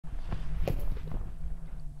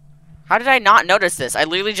How did I not notice this? I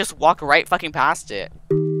literally just walked right fucking past it.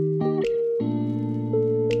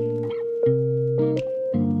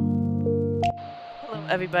 Hello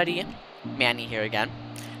everybody, Manny here again,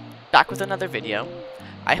 back with another video.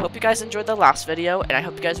 I hope you guys enjoyed the last video, and I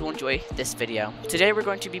hope you guys will enjoy this video. Today we're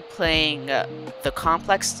going to be playing The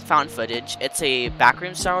Complex Found Footage. It's a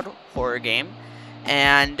backroom style horror game,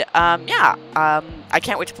 and I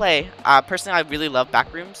can't wait to play. Personally, I really love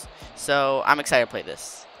backrooms, so I'm excited to play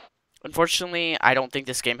this. Unfortunately, I don't think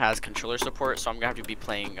this game has controller support, so I'm gonna have to be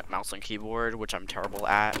playing mouse and keyboard, which I'm terrible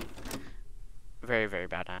at. Very, very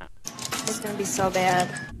bad at. It's gonna be so bad.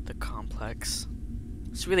 The Complex.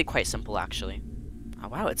 It's really quite simple, actually. Oh,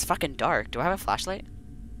 wow, it's fucking dark. Do I have a flashlight?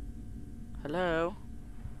 Hello?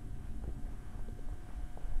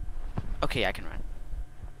 Okay, I can run.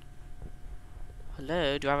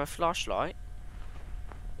 Hello, do I have a flashlight?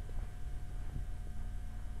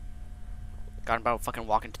 God, I'm about to fucking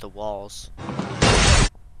walk into the walls.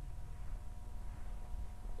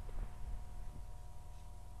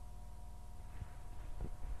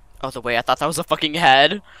 Oh, the way I thought that was a fucking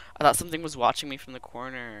head. I thought something was watching me from the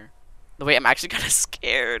corner. The way I'm actually kind of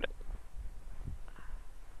scared.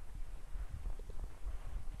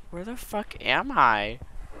 Where the fuck am I?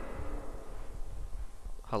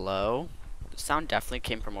 Hello? The sound definitely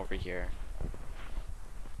came from over here.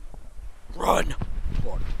 Run!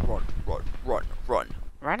 Run, run, run, run, run.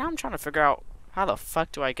 Right now I'm trying to figure out how the fuck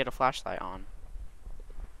do I get a flashlight on?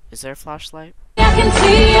 Is there a flashlight? I can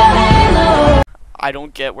see your halo. I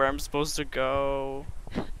don't get where I'm supposed to go.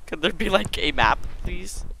 Could there be like a map,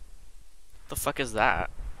 please? The fuck is that?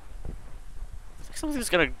 I think something's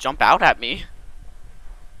gonna jump out at me.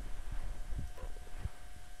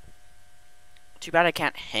 Too bad I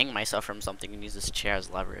can't hang myself from something and use this chair as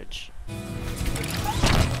leverage.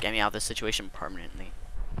 Get me out of this situation permanently.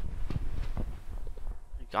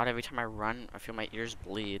 God, every time I run, I feel my ears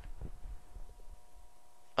bleed.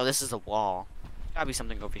 Oh, this is a wall. Gotta be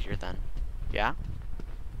something over here then. Yeah?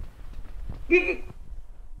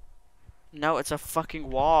 No, it's a fucking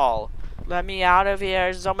wall. Let me out of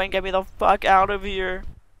here. Someone get me the fuck out of here.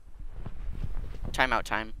 Time out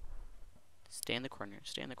time. Stay in the corner.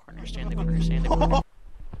 Stay in the corner. Stay in the corner. Stay in the corner.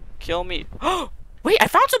 Kill me. Wait, I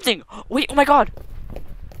found something. Wait, oh my god.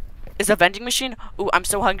 Is a vending machine? Ooh, I'm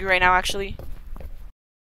so hungry right now, actually.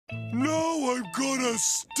 No, I'm gonna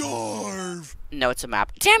starve. No, it's a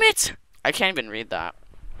map. Damn it! I can't even read that.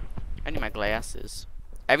 I need my glasses.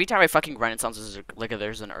 Every time I fucking run, it sounds like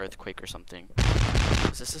there's an earthquake or something.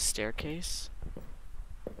 Is this a staircase?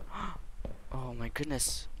 Oh my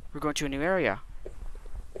goodness. We're going to a new area.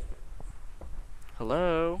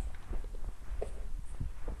 Hello?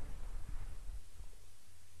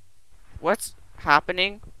 What's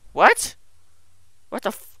happening? What? What the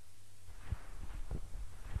f-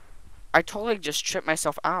 I totally just tripped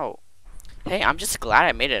myself out. Hey, I'm just glad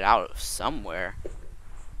I made it out of somewhere.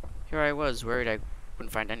 Here I was, worried I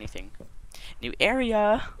wouldn't find anything. New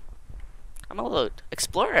area! I'm a little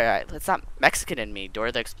explorer. It's not Mexican in me.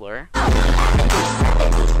 Dora the Explorer. I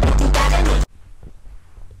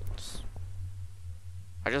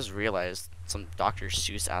just realized some Dr.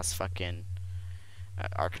 Seuss ass fucking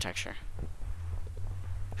architecture.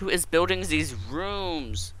 Who is building these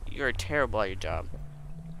rooms? You're terrible at your job.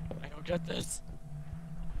 I don't get this.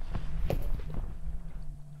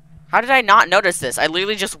 How did I not notice this? I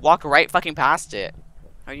literally just walked right fucking past it.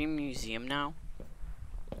 Are you in a museum now?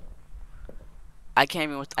 I can't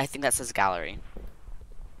even. I think that says gallery.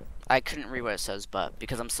 I couldn't read what it says, but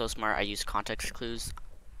because I'm so smart, I use context clues.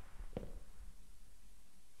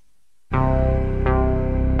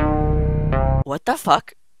 What the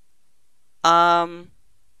fuck?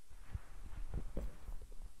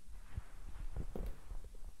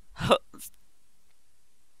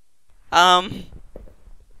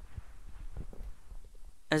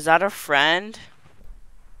 Is that a friend?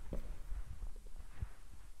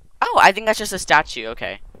 Oh, I think that's just a statue,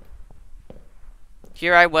 okay.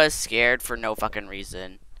 Here I was scared for no fucking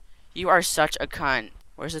reason. You are such a cunt.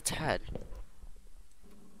 Where's its head?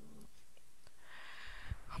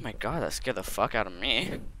 Oh my god, that scared the fuck out of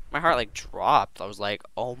me. My heart like dropped. I was like,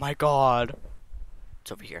 oh my god.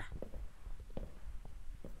 It's over here.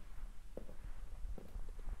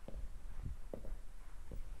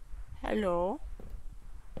 Hello?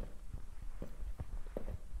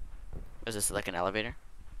 Is this like an elevator?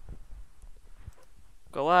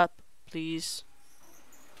 Go up, please.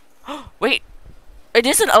 Wait! It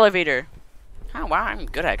is an elevator! Oh wow, I'm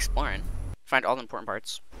good at exploring. Find all the important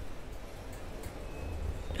parts.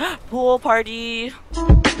 Pool party!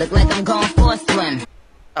 Look like I'm going for a swim.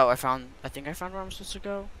 Oh, I think I found where I'm supposed to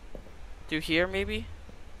go. Through here, maybe?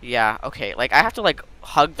 Yeah, okay. Like, I have to, like,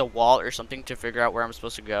 hug the wall or something to figure out where I'm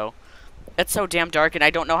supposed to go. It's so damn dark, and I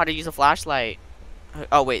don't know how to use a flashlight.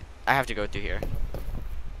 Oh, wait. I have to go through here.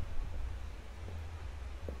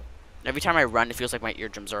 Every time I run, it feels like my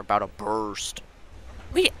eardrums are about to burst.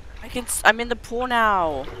 Wait, I'm in the pool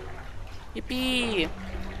now. Yippee.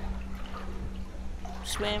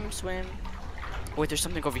 Swim, swim. Wait, there's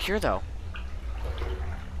something over here, though.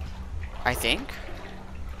 I think?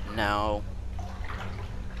 No.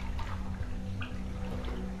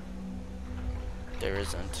 There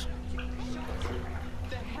isn't.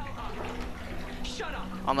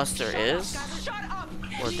 Unless there is?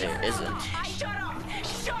 Or there isn't.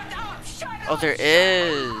 Oh, there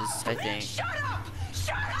is, I think.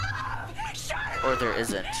 Or there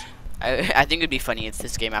isn't. I think it'd be funny if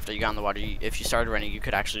this game, after you got in the water, if you started running, you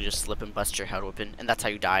could actually just slip and bust your head open, and that's how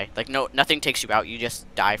you die. Like, no, nothing takes you out, you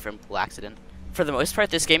just die from pool accident. For the most part,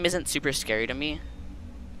 this game isn't super scary to me.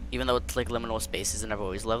 Even though it's like liminal spaces, and I've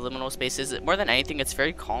always loved liminal spaces. More than anything, it's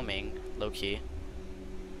very calming, low-key.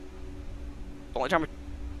 The only time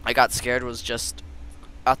I got scared was just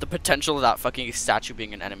at the potential of that fucking statue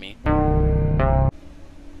being an enemy.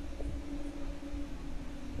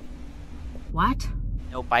 What?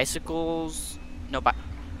 No bicycles. No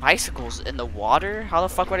bicycles in the water? How the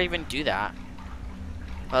fuck would I even do that?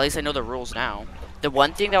 Well, at least I know the rules now. The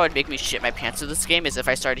one thing that would make me shit my pants in this game is if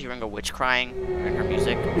I started hearing a witch crying and her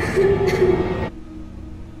music.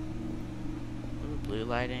 Ooh, blue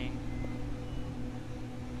lighting.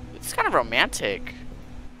 It's kind of romantic.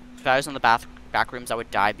 If I was in the back rooms, I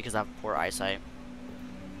would die because I have poor eyesight.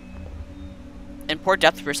 And poor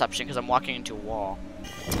depth perception because I'm walking into a wall.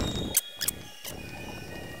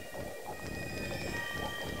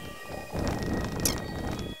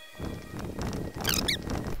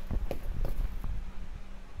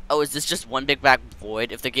 Oh, is this just one big black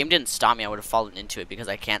void? If the game didn't stop me, I would have fallen into it because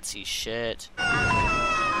I can't see shit.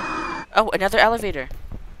 Oh, another elevator.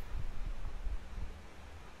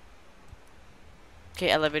 Okay,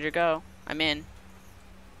 elevator go. I'm in.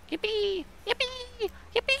 Yippee! Yippee!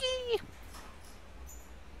 Yippee!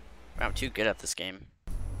 I'm too good at this game.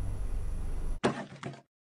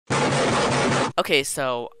 Okay,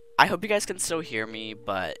 so I hope you guys can still hear me,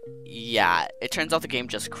 but yeah, it turns out the game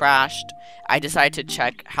just crashed. I decided to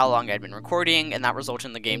check how long I'd been recording, and that resulted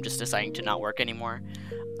in the game just deciding to not work anymore.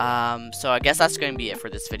 So I guess that's going to be it for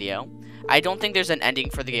this video. I don't think there's an ending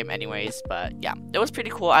for the game anyways, but yeah, it was pretty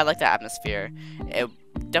cool. I like the atmosphere. It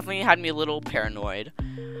definitely had me a little paranoid.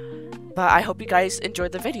 But I hope you guys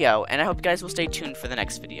enjoyed the video, and I hope you guys will stay tuned for the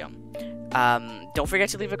next video. Don't forget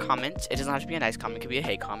to leave a comment. It doesn't have to be a nice comment, it could be a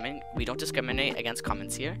hate comment. We don't discriminate against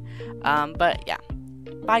comments here. But yeah.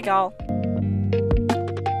 Bye, y'all.